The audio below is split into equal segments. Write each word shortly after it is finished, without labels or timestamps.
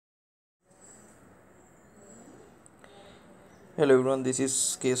Hello everyone, this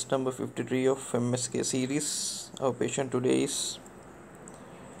is case number 53 of MSK series. Our patient today is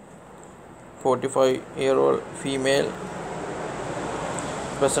 45-year-old female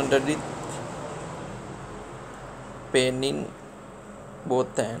presented with pain in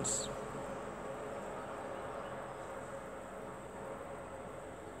both hands.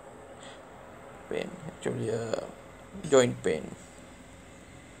 Joint pain.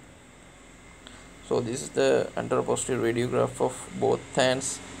 So this is the anteroposterior radiograph of both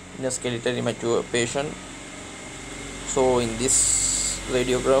hands in a skeletal immature patient. So in this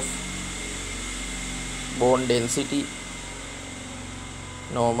radiograph, bone density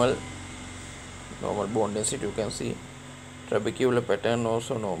normal bone density you can see, trabecular pattern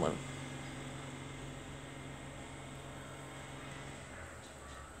also normal,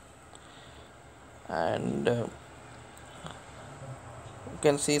 and you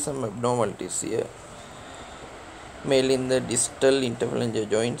can see some abnormalities here, mainly in the distal interphalangeal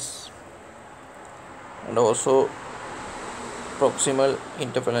joints and also proximal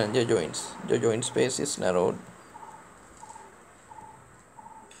interphalangeal joints. The joint space is narrowed,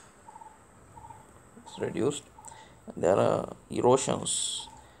 it's reduced. There are erosions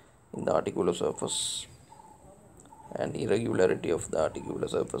in the articular surface and irregularity of the articular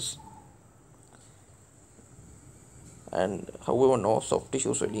surface, and however no soft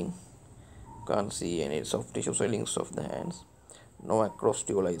tissue swelling. Can't see any soft tissue swellings of the hands. No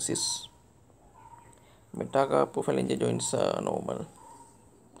acrosteolysis. Metacarpophalangeal joints are normal.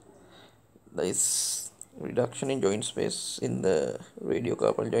 There is reduction in joint space in the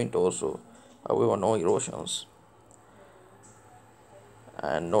radiocarpal joint also. However, no erosions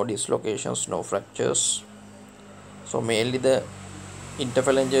and no dislocations, no fractures. So mainly the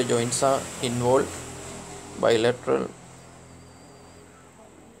interphalangeal joints are involved, bilateral,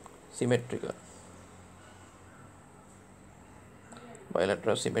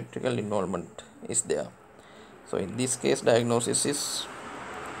 symmetrical involvement is there. So in this case, diagnosis is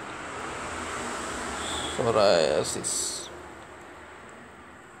psoriasis,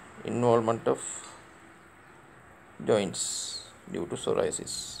 involvement of joints due to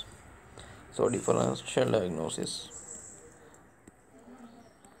psoriasis. So differential diagnosis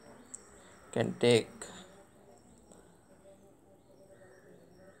can take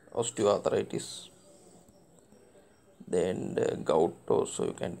osteoarthritis, then gout also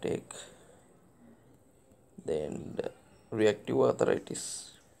you can take, then reactive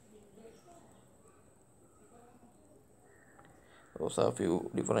arthritis. Those are few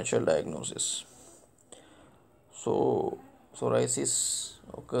differential diagnoses. So psoriasis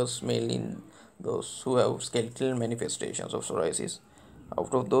occurs mainly in those who have skeletal manifestations of psoriasis.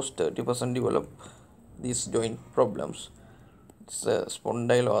 Out of those, 30% develop these joint problems. It's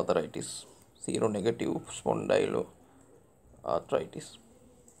spondyloarthritis, seronegative spondyloarthritis.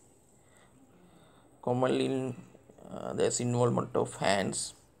 Commonly, there's involvement of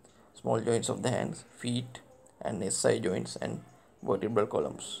hands, small joints of the hands, feet, and SI joints and vertebral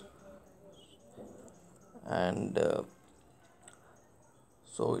columns. And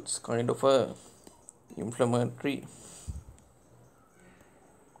so it's kind of a inflammatory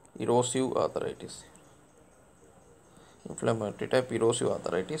erosive arthritis. Inflammatory type erosive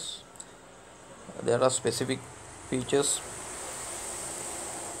arthritis. There are specific features.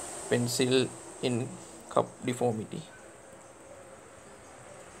 Pencil in cup deformity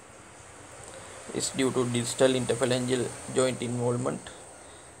is due to distal interphalangeal joint involvement.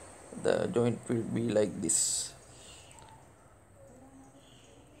 The joint will be like this.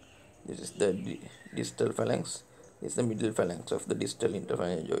 This is the distal phalanx. This is the middle phalanx of the distal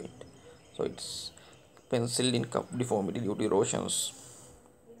interphalangeal joint. So it's penciled in cup deformity due to erosions.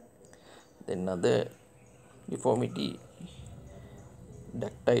 Then another deformity,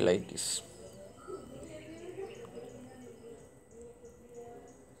 dactylitis.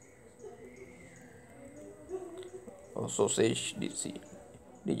 Or sausage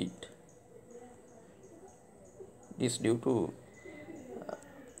digit. This is due to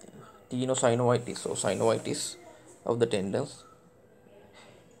tenosynovitis or synovitis of the tendons.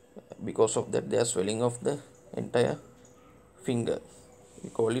 Because of that, they are swelling of the entire finger.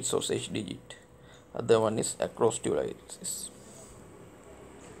 We call it sausage digit. Other one is acrosteolysis.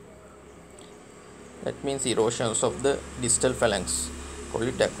 That means erosions of the distal phalanx. Call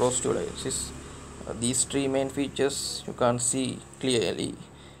it acrosteolysis. These three main features you can't see clearly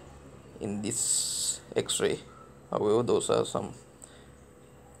in this X-ray. However, those are some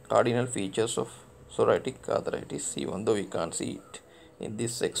cardinal features of psoriatic arthritis, even though we can't see it in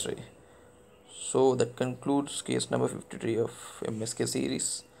this X-ray. So that concludes case number 53 of MSK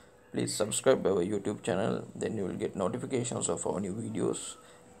series. Please subscribe our YouTube channel, then you will get notifications of our new videos.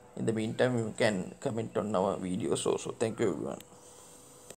 In the meantime, you can comment on our videos also. Thank you everyone.